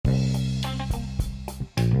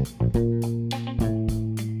What's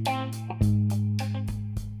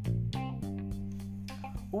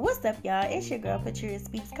up, y'all? It's your girl, Patria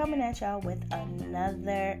Speaks, coming at y'all with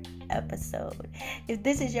another episode. If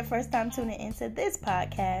this is your first time tuning into this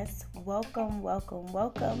podcast, welcome.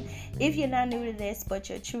 If you're not new to this, but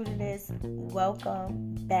you're true to this,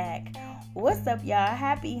 welcome back. What's up, y'all?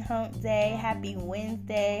 Happy Hump Day, happy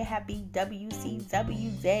Wednesday, happy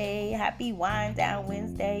WCW Day, happy Wind Down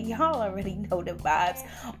Wednesday. Y'all already know the vibes,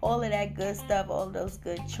 all of that good stuff, all those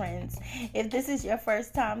good trends. If this is your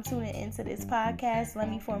first time tuning into this podcast, let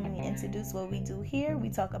me formally introduce what we do here. We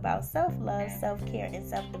talk about self-love, self-care, and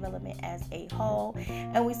self-development as a whole,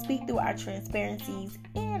 and we speak through our transparencies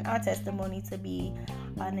and our testimony to be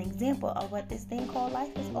an example of what this thing called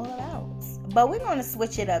life is all about. But we're going to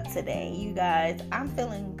switch it up today, you guys. I'm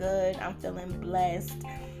feeling good. I'm feeling blessed.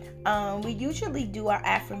 We usually do our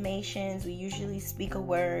affirmations. We usually speak a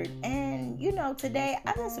word. And, today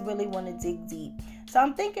I just really want to dig deep. So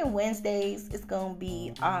I'm thinking Wednesdays is going to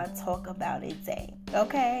be our talk about it day.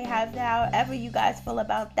 Okay? However you guys feel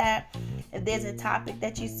about that. If there's a topic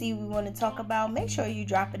that you see we want to talk about, make sure you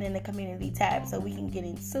drop it in the community tab so we can get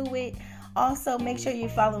into it. Also, make sure you're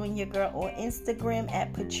following your girl on Instagram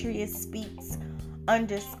at Patria Speaks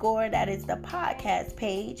 _. That is the podcast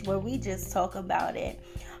page where we just talk about it.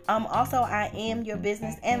 Also, I am your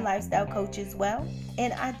business and lifestyle coach as well.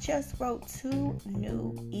 And I just wrote 2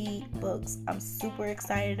 new ebooks. I'm super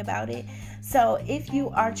excited about it. So if you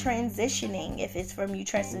are transitioning, if it's from you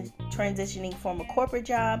transitioning from a corporate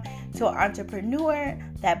job to an entrepreneur,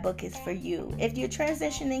 that book is for you. If you're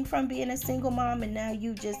transitioning from being a single mom and now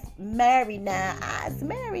you just married now,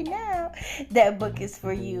 that book is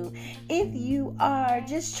for you. If you are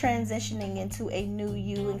just transitioning into a new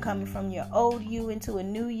you and coming from your old you into a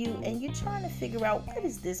new you, and you're trying to figure out what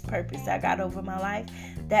is this purpose I got over my life,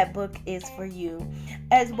 that book is for you.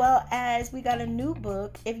 As well as we got a new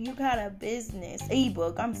book. If you got a business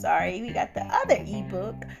ebook, we got the other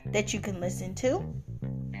ebook that you can listen to.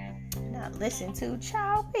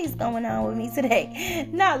 Child, what is going on with me today?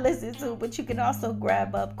 Not listen to, but you can also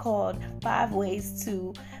grab up, called 5 Ways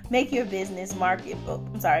to Make Your Business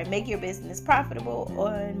Make Your Business Profitable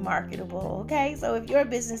or Marketable. Okay, so if you're a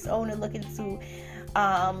business owner looking to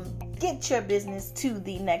get your business to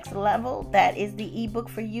the next level, that is the ebook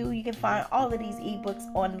for you. You can find all of these ebooks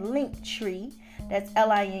on Linktree. That's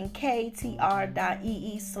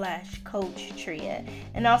linktr.ee/Coach Tria.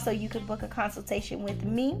 And also you can book a consultation with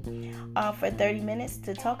me for 30 minutes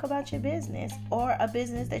to talk about your business or a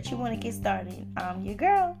business that you want to get started. I'm your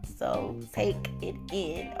girl, so take it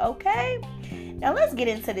in, okay? Now let's get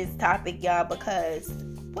into this topic, y'all, because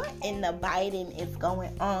what in the Biden is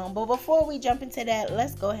going on? But before we jump into that,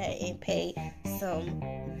 let's go ahead and pay some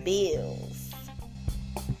bills.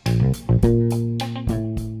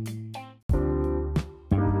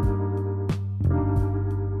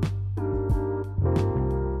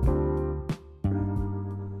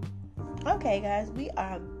 Okay, guys, we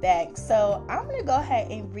are back. So I'm going to go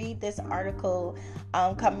ahead and read this article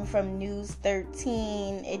coming from News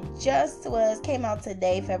 13. It just came out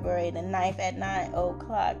today, February the 9th at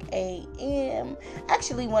 9:00 a.m.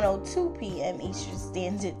 Actually, 1:02 p.m. Eastern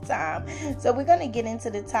Standard Time. So we're going to get into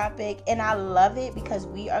the topic, and I love it because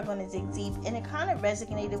we are going to dig deep, and it kind of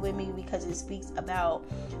resonated with me because it speaks about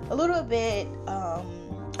a little bit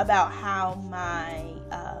about how my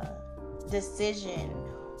decision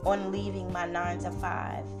on leaving my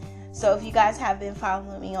 9-to-5. So if you guys have been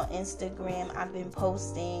following me on Instagram, I've been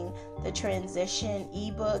posting the transition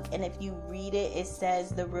ebook, and if you read it, it says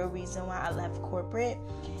the real reason why I left corporate.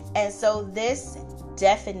 And so this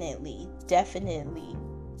definitely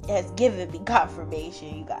has given me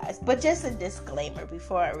confirmation, you guys. But just a disclaimer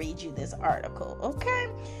before I read you this article, okay?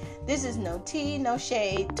 This is no tea, no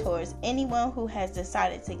shade towards anyone who has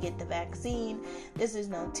decided to get the vaccine. This is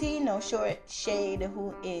no tea, no short shade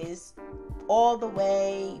who is all the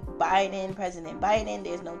way President Biden.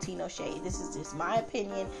 There's no tea, no shade. This is just my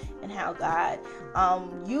opinion and how God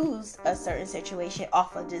used a certain situation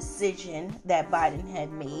off a decision that Biden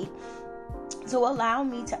had made to allow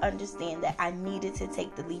me to understand that I needed to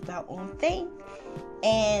take the leap out on faith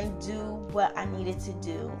and do what I needed to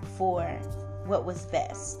do for what was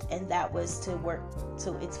best, and that was to work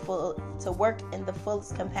in the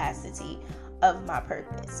fullest capacity of my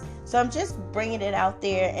purpose. So I'm just bringing it out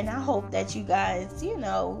there, and I hope that you guys,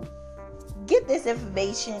 get this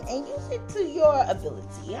information and use it to your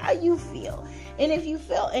ability, how you feel. And if you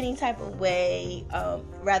feel any type of way,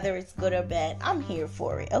 whether it's good or bad, I'm here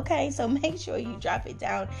for it, okay? So make sure you drop it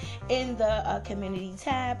down in the community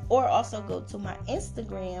tab, or also go to my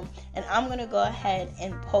Instagram, and I'm going to go ahead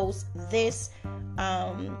and post this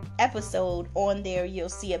episode on there. You'll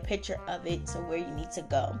see a picture of it to where you need to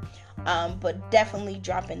go. But definitely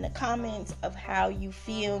drop in the comments of how you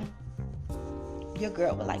feel. Your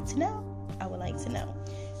girl would like to know. I would like to know.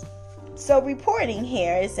 So reporting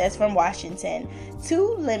here, it says from Washington,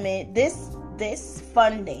 to limit this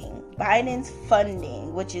funding, Biden's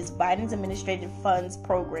funding, which is Biden's administrative funds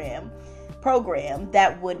program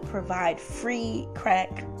that would provide free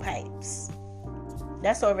crack pipes.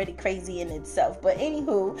 That's already crazy in itself. But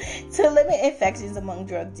anywho, to limit infections among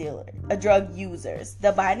drug users,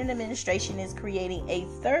 the Biden administration is creating a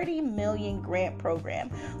 $30 million grant program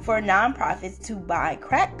for nonprofits to buy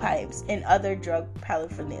crack pipes and other drug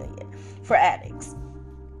paraphernalia for addicts.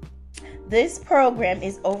 This program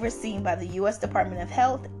is overseen by the U.S. Department of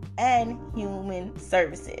Health and Human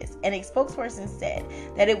Services, and a spokesperson said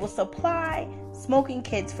that it will supply smoking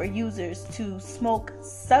kits for users to smoke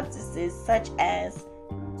substances such as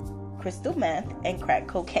crystal meth and crack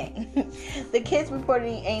cocaine. The kits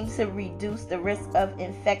reportedly aim to reduce the risk of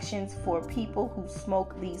infections for people who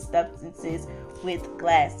smoke these substances with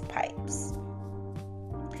glass pipes.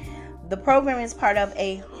 The program is part of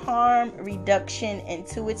a harm reduction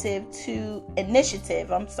initiative to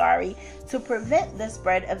prevent the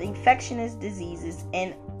spread of infectious diseases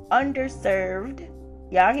in underserved,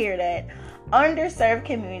 y'all hear that, underserved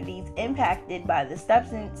communities impacted by the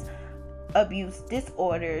substance abuse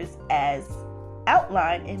disorders, as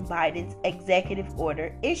outlined in Biden's executive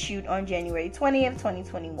order issued on January 20th,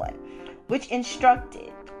 2021, which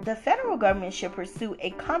instructed the federal government should pursue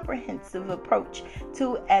a comprehensive approach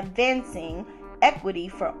to advancing equity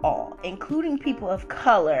for all, including people of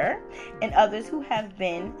color and others who have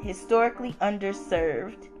been historically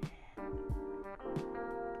underserved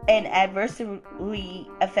and adversely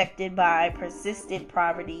affected by persistent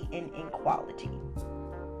poverty and inequality.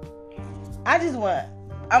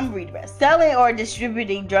 I'm reading about selling or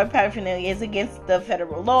distributing drug paraphernalia is against the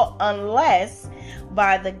federal law unless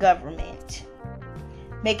by the government.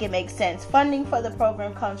 Make it make sense. Funding for the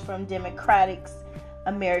program comes from Democratic's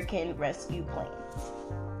American Rescue Plan.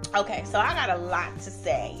 Okay, so I got a lot to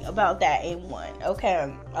say about that in one.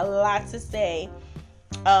 Okay, a lot to say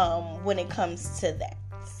when it comes to that.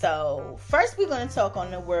 So first we're going to talk on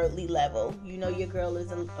the worldly level. You know your girl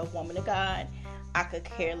is a woman of God. I could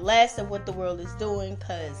care less of what the world is doing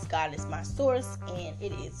because God is my source and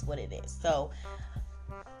it is what it is. So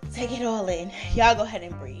take it all in. Y'all go ahead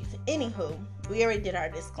and breathe. Anywho, we already did our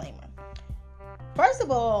disclaimer. First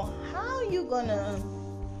of all, how are you gonna,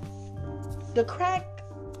 the crack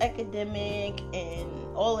epidemic and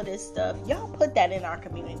all of this stuff, y'all put that in our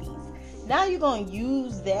communities. Now you're gonna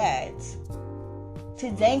use that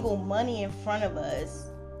to dangle money in front of us.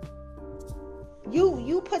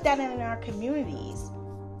 You put that in our communities.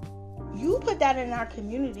 You put that in our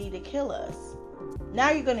community to kill us. Now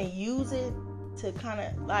you're gonna use it to kind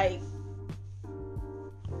of like,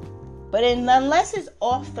 but unless it's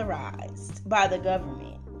authorized by the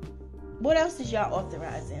government, what else is y'all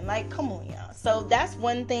authorizing? Like, come on, y'all. So that's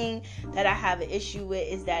one thing that I have an issue with,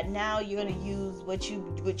 is that now you're gonna use what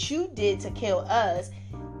you did to kill us.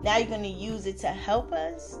 Now you're gonna use it to help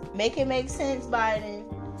us. Make it make sense, Biden.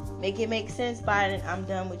 Make it make sense, Biden. I'm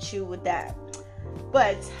done with you with that.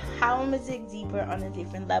 But how I'm going to dig deeper on a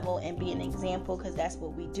different level and be an example, because that's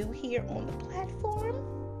what we do here on the platform.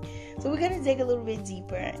 So we're going to dig a little bit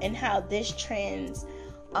deeper in how this trends,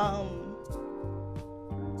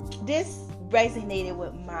 this resonated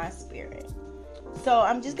with my spirit. So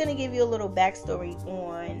I'm just going to give you a little backstory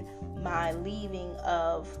on my leaving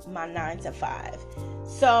of my 9 to 5.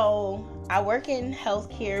 So I work in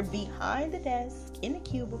healthcare behind the desk in a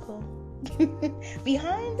cubicle.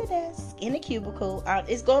 Behind the desk in a cubicle.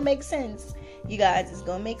 It's gonna make sense, you guys. It's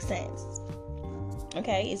gonna make sense.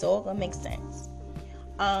 Okay, it's all gonna make sense.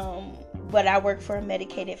 But I work for a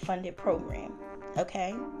Medicaid funded program.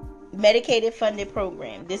 Okay, Medicaid funded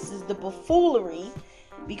program. This is the buffoonery,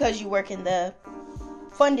 because you work in the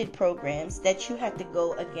funded programs, that you have to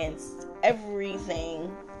go against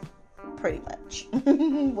everything, pretty much,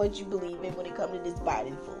 what you believe in when it comes to this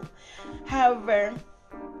Biden fool.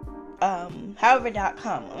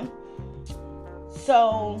 However.com.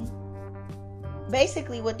 So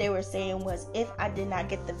basically what they were saying was, if I did not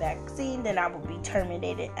get the vaccine, then I would be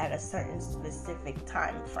terminated at a certain specific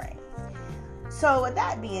time frame. So with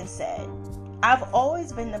that being said, I've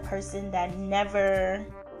always been the person that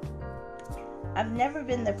I've never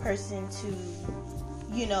been the person to,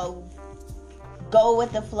 go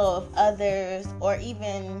with the flow of others or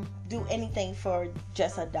even do anything for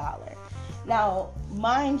just $1. Now,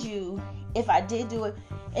 mind you, if I did do it,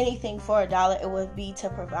 anything for $1, it would be to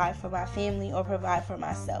provide for my family or provide for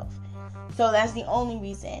myself. So that's the only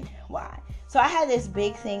reason why. So I had this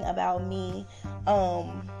big thing about me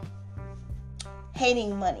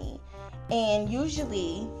hating money. And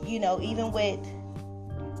usually, even with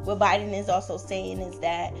what Biden is also saying is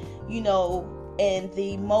that, in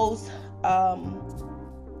the most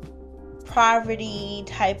poverty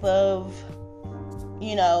type of,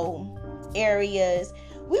 areas,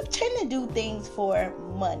 we tend to do things for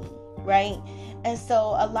money, right? And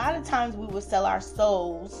so a lot of times we will sell our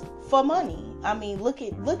souls for money. I mean, look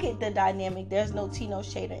at the dynamic. There's no tea, no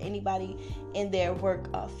shade, or anybody in their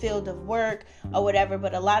field of work or whatever,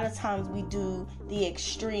 but a lot of times we do the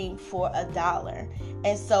extreme for $1.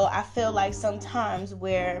 And so I feel like sometimes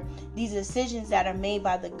where these decisions that are made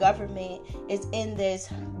by the government is in this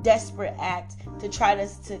desperate act to try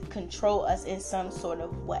to control us in some sort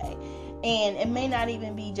of way. And it may not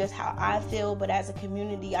even be just how I feel, but as a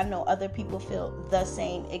community, I know other people feel the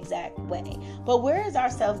same exact way. But where is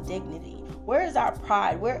our self-dignity? Where is our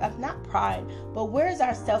pride? Not pride, but where is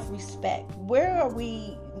our self-respect? Where are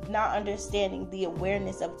we not understanding the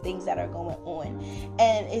awareness of things that are going on?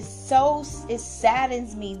 And it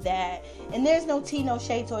saddens me that, and there's no tea, no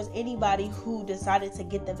shade towards anybody who decided to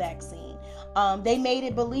get the vaccine. They made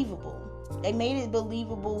it believable. They made it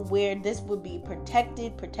believable where this would be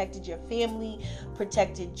protected your family,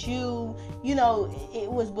 protected you. It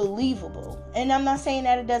was believable. And I'm not saying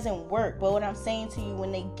that it doesn't work, but what I'm saying to you,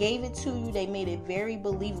 when they gave it to you, they made it very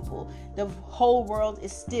believable. The whole world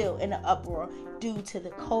is still in an uproar due to the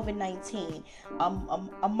COVID-19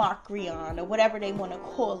 Omicron, or whatever they want to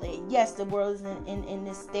call it. Yes, the world is in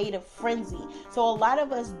this state of frenzy. So a lot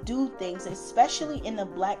of us do things, especially in the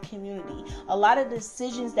Black community. A lot of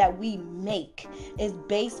decisions that we make is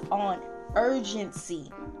based on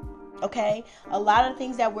urgency. Okay, a lot of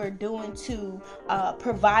things that we're doing to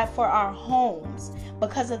provide for our homes,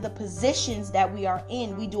 because of the positions that we are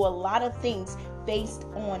in, we do a lot of things based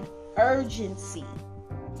on urgency.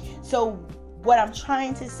 So what I'm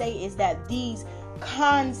trying to say is that these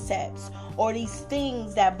concepts or these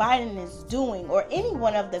things that Biden is doing, or any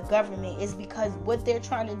one of the government, is because what they're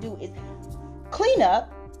trying to do is clean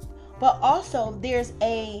up, but also there's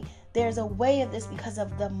a way of this because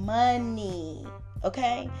of the money.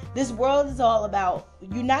 Okay, this world is all about,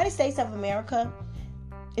 United States of America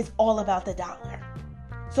is all about the dollar.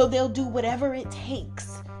 So they'll do whatever it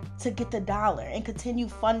takes to get the dollar and continue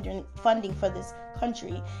funding for this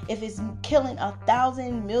country. If it's killing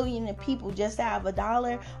 1,000 million people just to have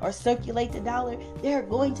 $1 or circulate the dollar, they're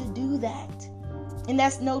going to do that. And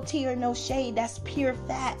that's no tea or no shade. That's pure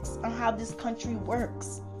facts on how this country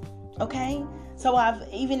works. Okay? So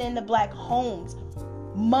even in the Black homes,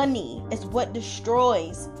 money is what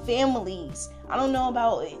destroys families. I don't know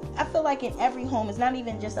about it. I feel like in every home, it's not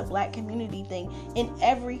even just a Black community thing. In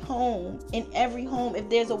every home, if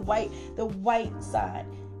there's the white side,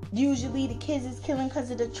 usually the kids is killing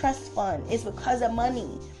because of the trust fund. It's because of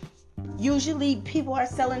money. Usually people are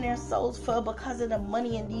selling their souls because of the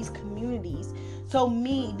money in these communities. So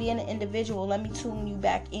me being an individual, let me tune you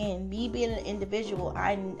back in. Me being an individual,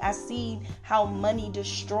 I see how money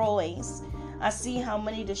destroys. I see how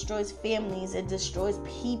money destroys families. It destroys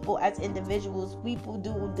people as individuals. People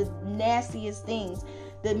do the nastiest things,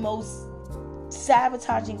 the most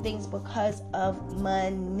sabotaging things because of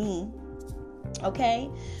money. Okay,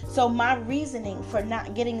 so my reasoning for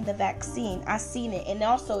not getting the vaccine, I seen it. And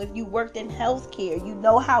also, if you worked in healthcare, you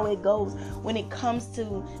know how it goes when it comes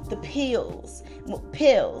to the pills,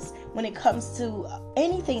 when it comes to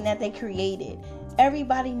anything that they created.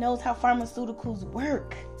 Everybody knows how pharmaceuticals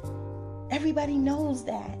work. Everybody knows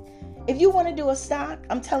that. If you want to do a stock,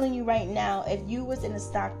 I'm telling you right now, if you was in a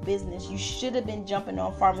stock business, you should have been jumping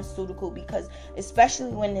on pharmaceutical, because especially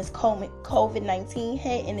when this COVID-19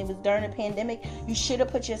 hit and it was during the pandemic, you should have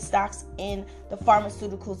put your stocks in the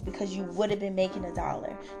pharmaceuticals, because you would have been making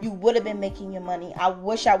 $1. You would have been making your money. I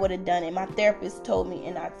wish I would have done it. My therapist told me,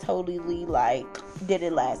 and I totally did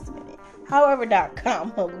it last minute.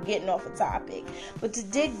 However.com, we're getting off a topic. But to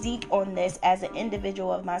dig deep on this, as an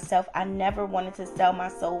individual of myself, I never wanted to sell my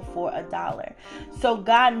soul for $1. So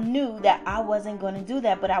God knew that I wasn't going to do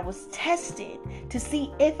that, but I was tested to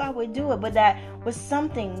see if I would do it. But that was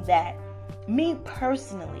something that me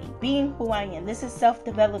personally, being who I am, this is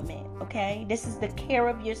self-development, okay? This is the care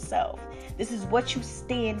of yourself. This is what you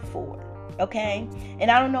stand for, okay? And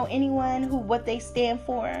I don't know anyone what they stand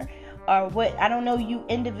for, or what, I don't know you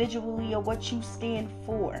individually or what you stand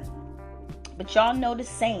for. But y'all know the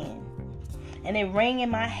saying. And it rang in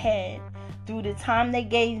my head through the time they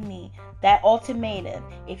gave me that ultimatum.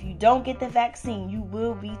 If you don't get the vaccine, you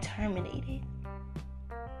will be terminated.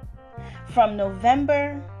 from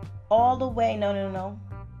November all the way,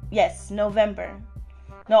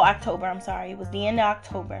 October, I'm sorry. It was the end of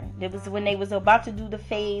October. It was when they was about to do the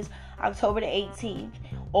phase, October the 18th,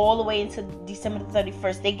 all the way into December the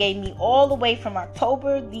 31st. They gave me all the way from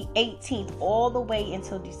October the 18th all the way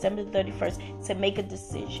until December the 31st to make a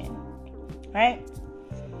decision. Right?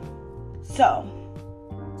 So,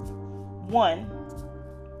 one,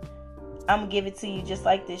 I'm going to give it to you just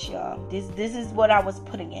like this, y'all. This is what I was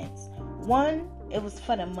put against. One, it was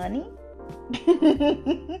for the money.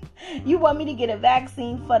 You want me to get a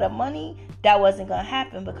vaccine for the money? That wasn't gonna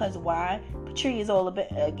happen, because why? Patria is all a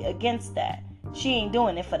bit against that. She ain't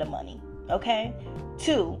doing it for the money. Okay.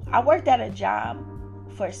 2, I worked at a job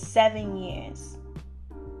for 7 years.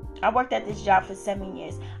 I worked at this job for 7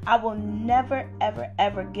 years. I will never, ever,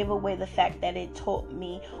 ever give away the fact that it taught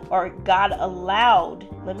me, or God allowed,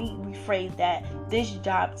 let me rephrase that, this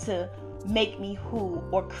job to make me who,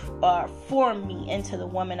 or form me into the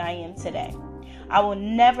woman I am today. I will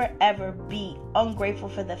never ever be ungrateful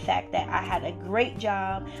for the fact that I had a great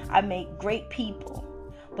job, I made great people,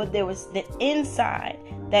 but there was the inside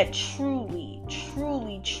that truly,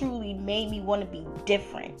 truly, truly made me want to be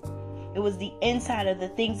different. It was the inside of the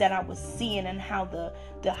things that I was seeing, and how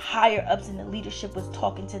the higher ups in the leadership was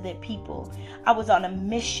talking to their people. I was on a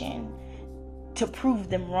mission to prove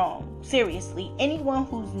them wrong. Seriously, anyone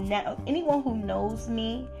who knows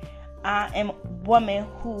me, I am a woman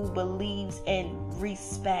who believes in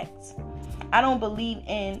respect. I don't believe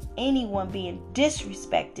in anyone being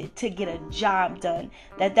disrespected to get a job done,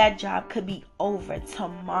 that job could be over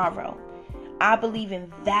tomorrow. I believe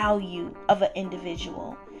in value of an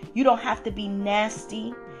individual. You don't have to be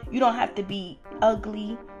nasty. You don't have to be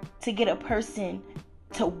ugly to get a person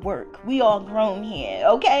to work. We all grown here,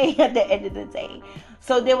 okay? At the end of the day.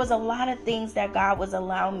 So there was a lot of things that God was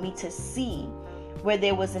allowing me to see where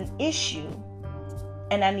there was an issue,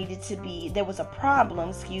 and there was a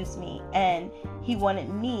problem, and He wanted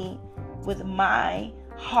me, with my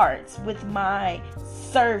heart, with my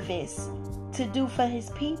service, to do for His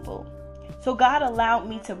people. So God allowed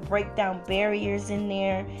me to break down barriers in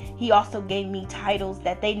there. He also gave me titles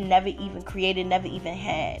that they never even created, never even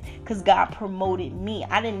had, because God promoted me.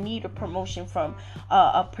 I didn't need a promotion from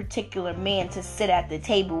a particular man to sit at the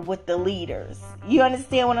table with the leaders. You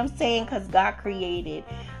understand what I'm saying? Because God created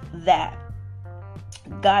that.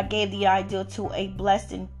 God gave the idea to a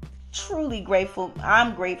blessed and truly grateful.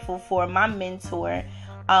 I'm grateful for my mentor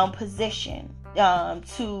position.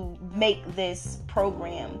 To make this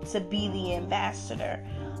program, to be the ambassador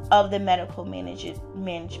of the medical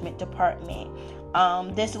management department.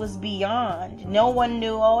 This was beyond. No one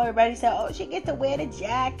knew. Everybody said, she gets to wear the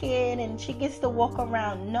jacket and she gets to walk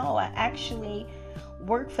around. No, I actually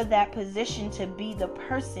worked for that position to be the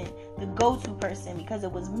person, the go-to person, because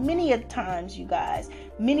it was many of times, you guys,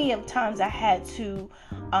 I had to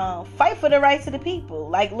fight for the rights of the people.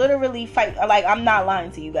 Like, literally fight. Like, I'm not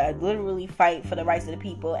lying to you guys. Literally fight for the rights of the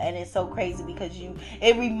people. And it's so crazy because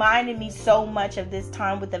it reminded me so much of this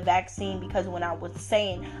time with the vaccine, because when I was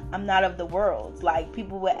saying I'm not of the world, like,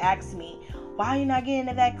 people would ask me, why are you not getting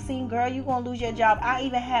the vaccine, girl? You're going to lose your job. I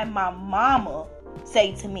even had my mama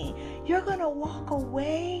say to me, you're gonna walk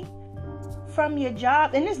away from your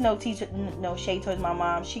job? And there's no shade towards my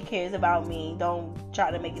mom. She cares about me. Don't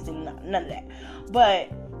try to make it seem none of that.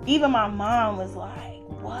 But even my mom was like,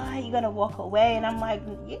 what? You gonna walk away? And I'm like,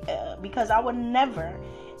 yeah, because I would never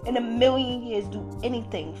in a million years do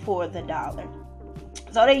anything for the dollar.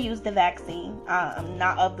 So they use the vaccine. I'm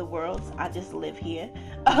not of the world. I just live here.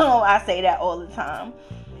 I say that all the time.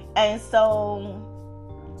 And so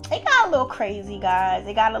it got a little crazy, guys.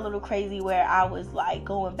 It got a little crazy where I was like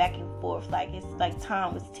going back and forth. Like, it's like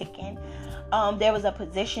time was ticking. There was a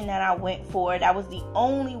position that I went for. That was the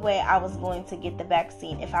only way I was going to get the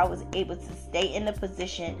vaccine, if I was able to stay in the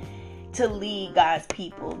position to lead God's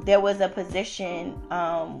people. There was a position,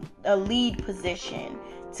 a lead position,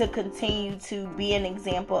 to continue to be an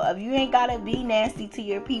example of, you ain't gotta be nasty to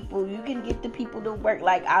your people. You can get the people to work.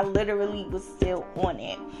 Like, I literally was still on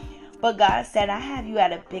it. But God said, I have you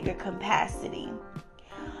at a bigger capacity.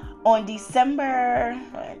 On December,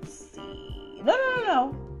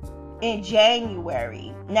 in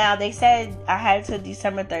January. Now, they said I had till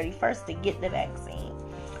December 31st to get the vaccine.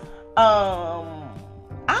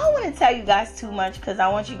 I don't want to tell you guys too much, because I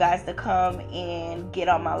want you guys to come and get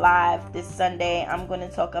on my live this Sunday. I'm going to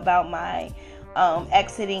talk about my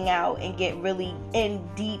exiting out and get really in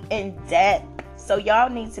depth. So y'all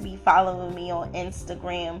need to be following me on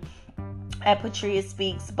Instagram at Patria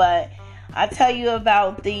Speaks. But I tell you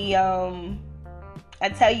about I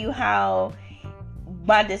tell you how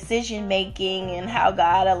my decision making and how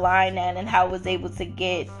God aligned that and how I was able to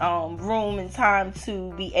get room and time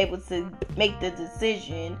to be able to make the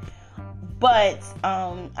decision. But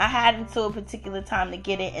I had until a particular time to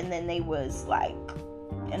get it, and then they was like,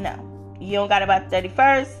 no, you don't got about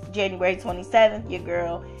 31st, January 27th, your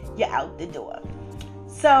girl, you're out the door.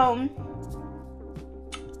 So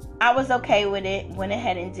I was okay with it, went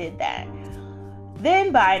ahead and did that.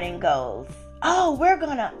 Then Biden goes, oh, we're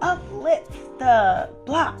gonna uplift the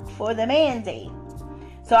block for the mandate.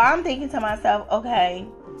 So I'm thinking to myself, okay,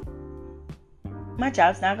 my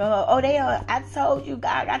job's not gonna go. Oh, I told you,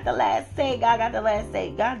 God got the last say. God got the last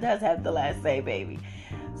say. God does have the last say, baby.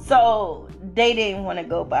 So they didn't want to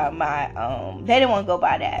go by they didn't want to go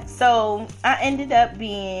by that. So I ended up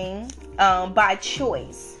being, by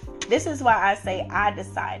choice. This is why I say I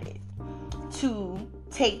decided to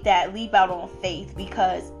take that leap out on faith,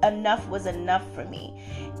 because enough was enough for me.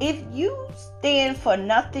 If you stand for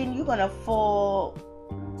nothing, you're gonna fall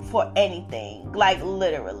for anything. Like,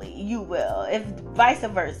 literally, you will. If vice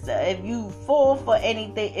versa, if you fall for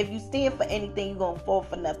anything, if you stand for anything, you're gonna fall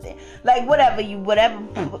for nothing. Like, whatever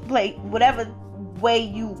way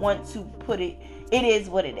you want to put it, it is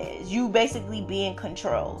what it is. You basically being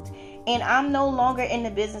controlled. And I'm no longer in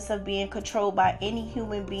the business of being controlled by any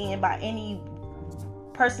human being, by any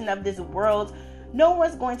person of this world. No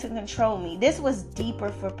one's going to control me. This was deeper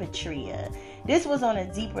for Patria. This was on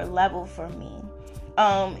a deeper level for me.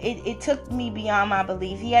 It took me beyond my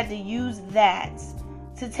belief. He had to use that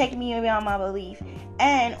to take me beyond my belief.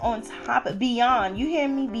 And on top of beyond, you hear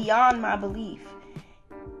me, beyond my belief.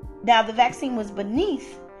 Now, the vaccine was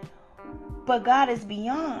beneath, but God is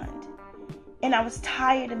beyond. And I was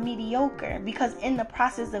tired of mediocre, because in the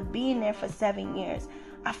process of being there for 7 years,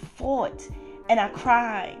 I fought and I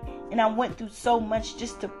cried and I went through so much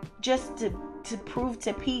just to prove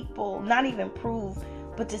to people, not even prove,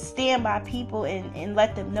 but to stand by people and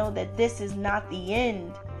let them know that this is not the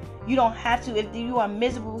end. You don't have to. If you are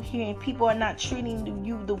miserable here and people are not treating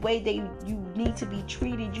you the way you need to be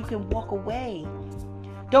treated, you can walk away.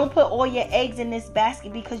 Don't put all your eggs in this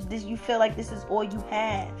basket because you feel like this is all you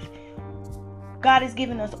have. God has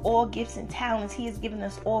given us all gifts and talents. He has given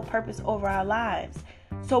us all purpose over our lives.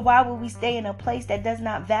 So why would we stay in a place that does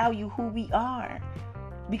not value who we are?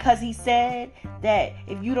 Because he said that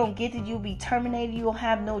if you don't get it, you'll be terminated. You'll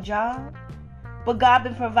have no job. But God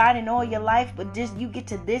been providing all your life. But just you get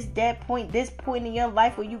to this point in your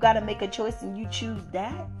life where you got to make a choice and you choose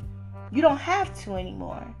that. You don't have to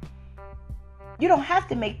anymore. You don't have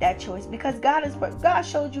to make that choice, because God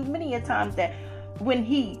showed you many a times that when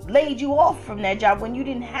he laid you off from that job, when you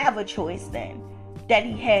didn't have a choice then, that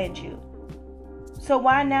he had you. So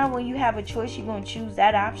why now when you have a choice, you're going to choose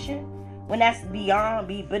that option? When that's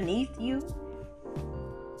beneath you?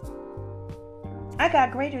 I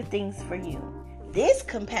got greater things for you. This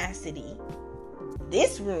capacity,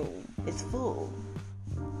 this room is full.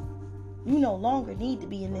 You no longer need to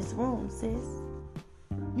be in this room, sis.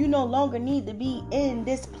 You no longer need to be in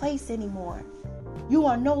this place anymore. You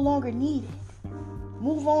are no longer needed.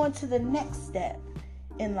 Move on to the next step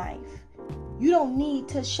in life. You don't need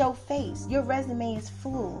to show face. Your resume is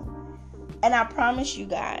full. And I promise you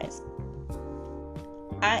guys,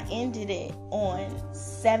 I ended it on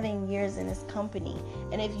 7 years in this company.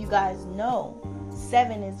 And if you guys know,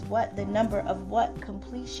 7 is what? The number of what?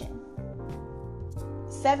 Completion.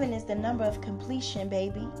 7 is the number of completion,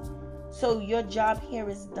 baby. So your job here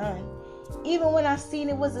is done. Even when I seen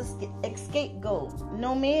it was a scapegoat.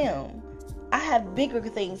 No, ma'am. I have bigger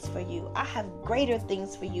things for you. I have greater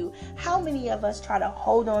things for you. How many of us try to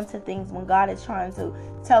hold on to things when God is trying to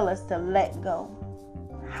tell us to let go?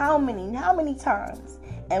 How many times?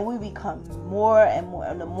 And we become more and more.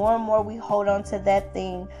 And the more and more we hold on to that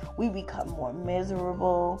thing, we become more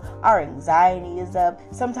miserable. Our anxiety is up.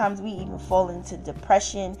 Sometimes we even fall into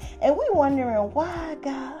depression. And we wondering, why,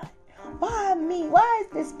 God? Why me? Why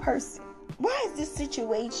is this person? Why is this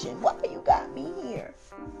situation? Why you got me here?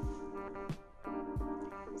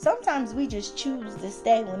 Sometimes we just choose to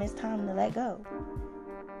stay when it's time to let go.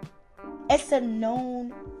 It's a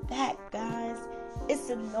known fact, guys. It's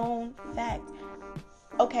a known fact.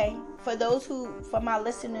 Okay, for my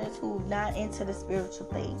listeners who are not into the spiritual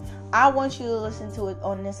thing, I want you to listen to it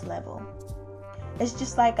on this level. It's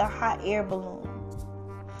just like a hot air balloon.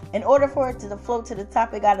 In order for it to float to the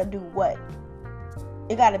top, it got to do what?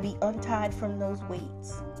 It got to be untied from those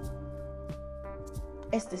weights.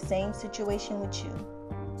 It's the same situation with you.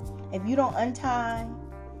 If you don't untie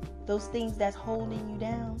those things that's holding you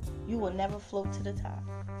down, you will never float to the top.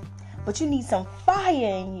 But you need some fire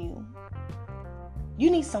in you. You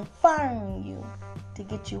need some fire in you to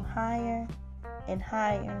get you higher and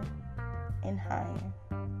higher and higher.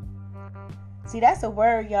 See, that's a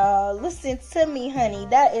word, y'all. Listen to me, honey.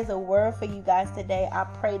 That is a word for you guys today. I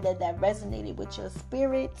pray that resonated with your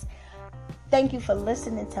spirits. Thank you for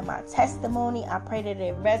listening to my testimony. I pray that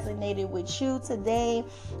it resonated with you today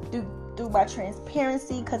through my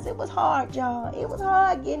transparency, because it was hard, y'all. It was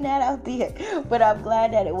hard getting that out there. But I'm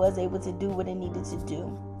glad that it was able to do what it needed to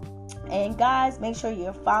do. And guys, make sure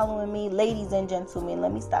you're following me. Ladies and gentlemen,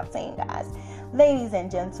 let me stop saying guys. Ladies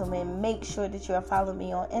and gentlemen, make sure that you're following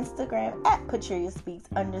me on Instagram at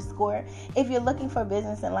PatriciaSpeaks_. If you're looking for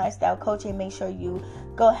business and lifestyle coaching, make sure you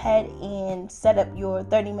go ahead and set up your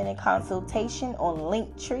 30-minute consultation on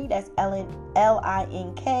Linktree. That's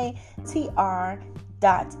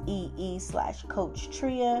linktr.ee/Coach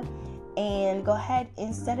Tria. And go ahead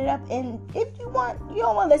and set it up. And if you don't want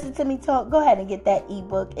to listen to me talk, go ahead and get that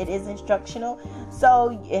ebook. It is instructional, so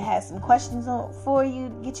it has some questions for you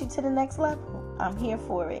to get you to the next level. I'm here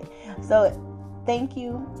for it. So thank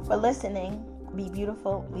you for listening. Be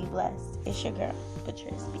beautiful, be blessed. It's your girl,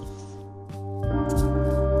 Patricia Speaks.